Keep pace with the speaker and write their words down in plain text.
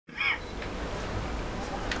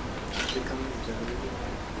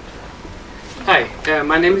Hi,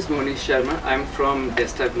 my name is Monish Sharma. I'm from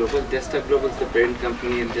Desta Global. Desta Global is the parent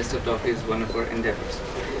company and Desta Talk is one of our endeavors.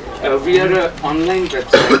 We are an online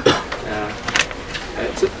website.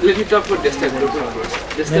 So let me talk about Desta Global first.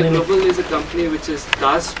 Desta Global is a company which is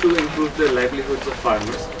tasked to improve the livelihoods of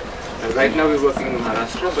farmers. Right now we're working in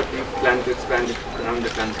Maharashtra, but we plan to expand it around the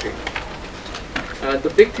country. The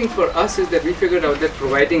big thing for us is that we figured out that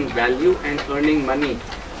providing value and earning money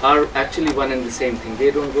are actually one and the same thing. They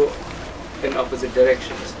don't go in opposite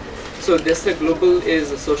directions. So Desta Global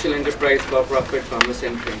is a social enterprise, for-profit,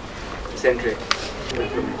 farmer-centric.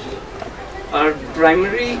 Our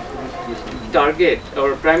primary target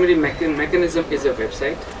or primary mechanism is a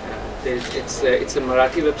website. It's a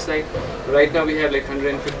Marathi website. Right now we have like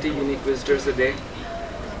 150 unique visitors a day.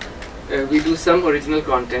 We do some original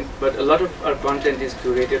content, but a lot of our content is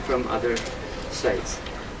curated from other sites.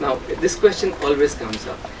 Now, this question always comes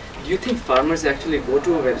up. Do you think farmers actually go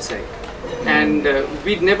to a website? And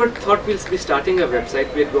we'd never thought we'll be starting a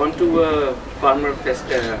website. We had gone to a farmer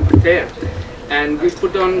fair and we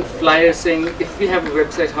put on flyers saying, if we have a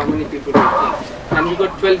website, how many people will come? And we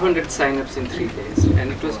got 1,200 sign-ups in 3 days.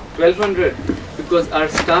 And it was 1,200 because our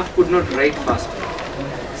staff could not write fast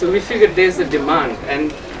enough. So we figured there's a demand,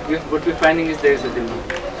 and what we're finding is there's a demand.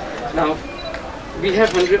 Now, we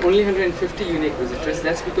have only 150 unique visitors.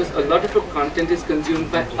 That's because a lot of our content is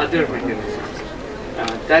consumed by other mechanisms.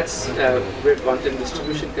 That's where content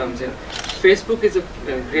distribution comes in. Facebook is a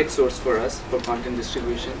great source for us for content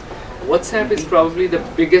distribution. WhatsApp is probably the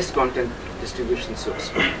biggest content distribution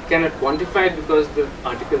source. We cannot quantify it because the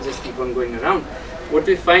articles just keep on going around. What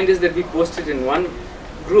we find is that we post it in one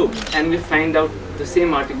group and we find out the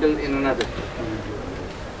same article in another group.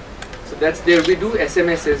 So that's there. We do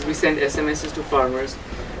SMSs. We send SMSs to farmers.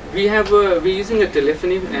 We're using a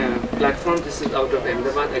telephony platform. This is out of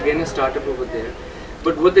Ahmedabad. Again, a startup over there.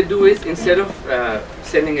 But what they do is, instead of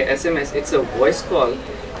sending a SMS, it's a voice call,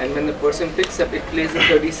 and when the person picks up, it plays a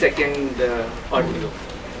 30-second audio.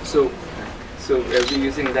 So we're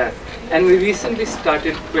using that. And we recently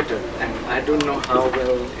started Twitter, and I don't know how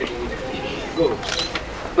well it will go.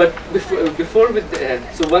 But before with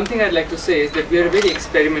so one thing I'd like to say is that we are a very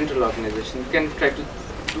experimental organization. We can try to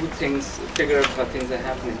do things, figure out how things are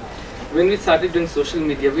happening. When we started doing social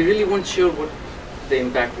media, we really weren't sure what the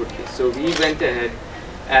impact would be. So we went ahead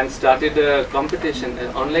and started a competition,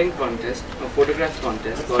 an online contest, a photograph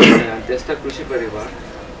contest called Desta Krushi Parivar.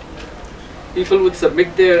 People would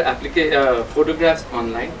submit their photographs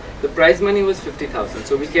online. The prize money was 50,000.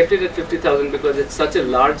 So we kept it at 50,000 because it's such a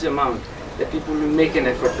large amount that people will make an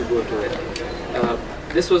effort to go to it.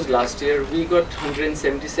 This was last year. We got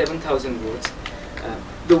 177,000 votes.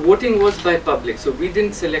 The voting was by public, so we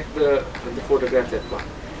didn't select the photograph that won.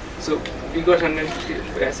 So we got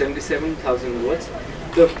 177,000 votes.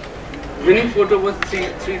 The winning photo was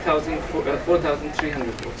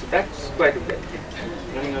 4,300 votes. So that's quite a bit.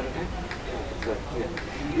 Running out of time? So, yeah.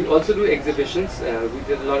 We also do exhibitions. We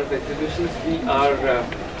did a lot of exhibitions.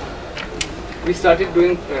 We started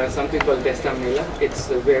doing something called Desta Mela. It's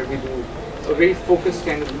where we do a very focused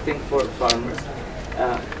kind of thing for farmers.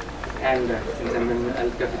 Since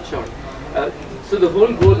I'll cut it short. So the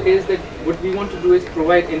whole goal is that what we want to do is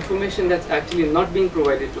provide information that's actually not being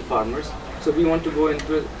provided to farmers. So we want to go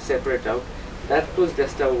into separate out. That was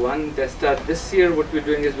Desta 1. Desta, this year what we're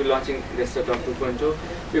doing is we're launching Desta Talk 2.0.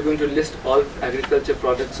 We're going to list all agriculture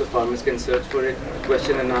products so farmers can search for it,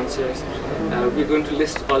 question and answers. We're going to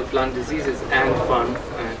list all plant diseases and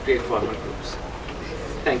create farmer groups.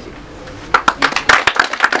 Thank you.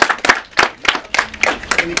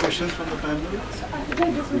 Any questions from the panel? So after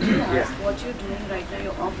this, would you ask what you're doing right now?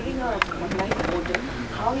 You're offering an online portal.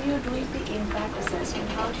 How are you doing the impact assessment?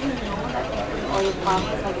 How do you know that people or your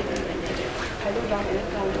farmers are getting benefited? Have you done any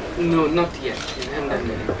kind of? No, not yet. We haven't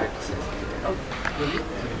done any impact assessment. Okay.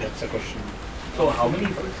 That's a question. So how many,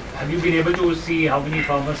 have you been able to see how many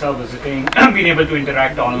farmers are visiting, been able to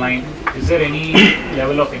interact online? Is there any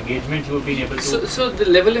level of engagement you have been able to? So the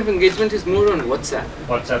level of engagement is more on WhatsApp.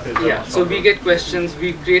 WhatsApp is yeah. So we get questions.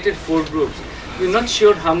 We created 4 groups. We're not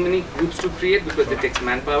sure how many groups to create because it takes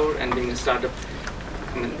manpower, and being a startup,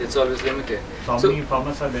 it's always limited. So how many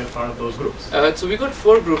farmers are there part of those groups? So we got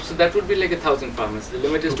 4 groups. So that would be like 1,000 farmers. The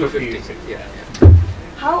limit is 250. Yeah.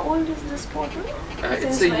 How old is this portal?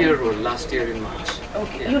 It's a year old. Last year in March.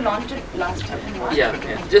 Okay. Yeah. You launched it last year in March. Yeah.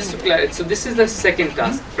 Just to clarify, so this is the second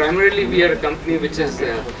task. Primarily, we are a company which is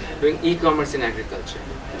doing e-commerce in agriculture.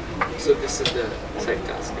 So this is the side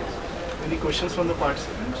task. Any questions from the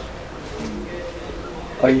participants?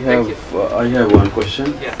 I have one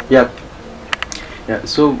question. Yeah. Yeah.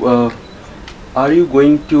 So are you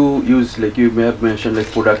going to use, like you may have mentioned, like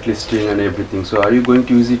product listing and everything, so are you going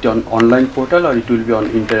to use it on online portal or it will be on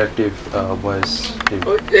interactive voice thing?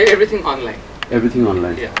 Oh, everything online. Everything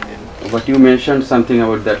online? Yeah. But you mentioned something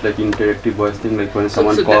about that, like interactive voice thing, like when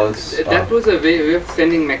someone calls. That was a way of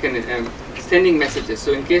sending sending messages.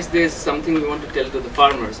 So in case there's something we want to tell to the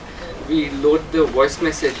farmers, we load the voice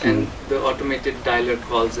message and the automated dialer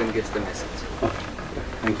calls and gets the message. Okay.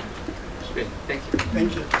 Thank you. Great. Thank you.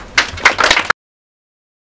 Thank you.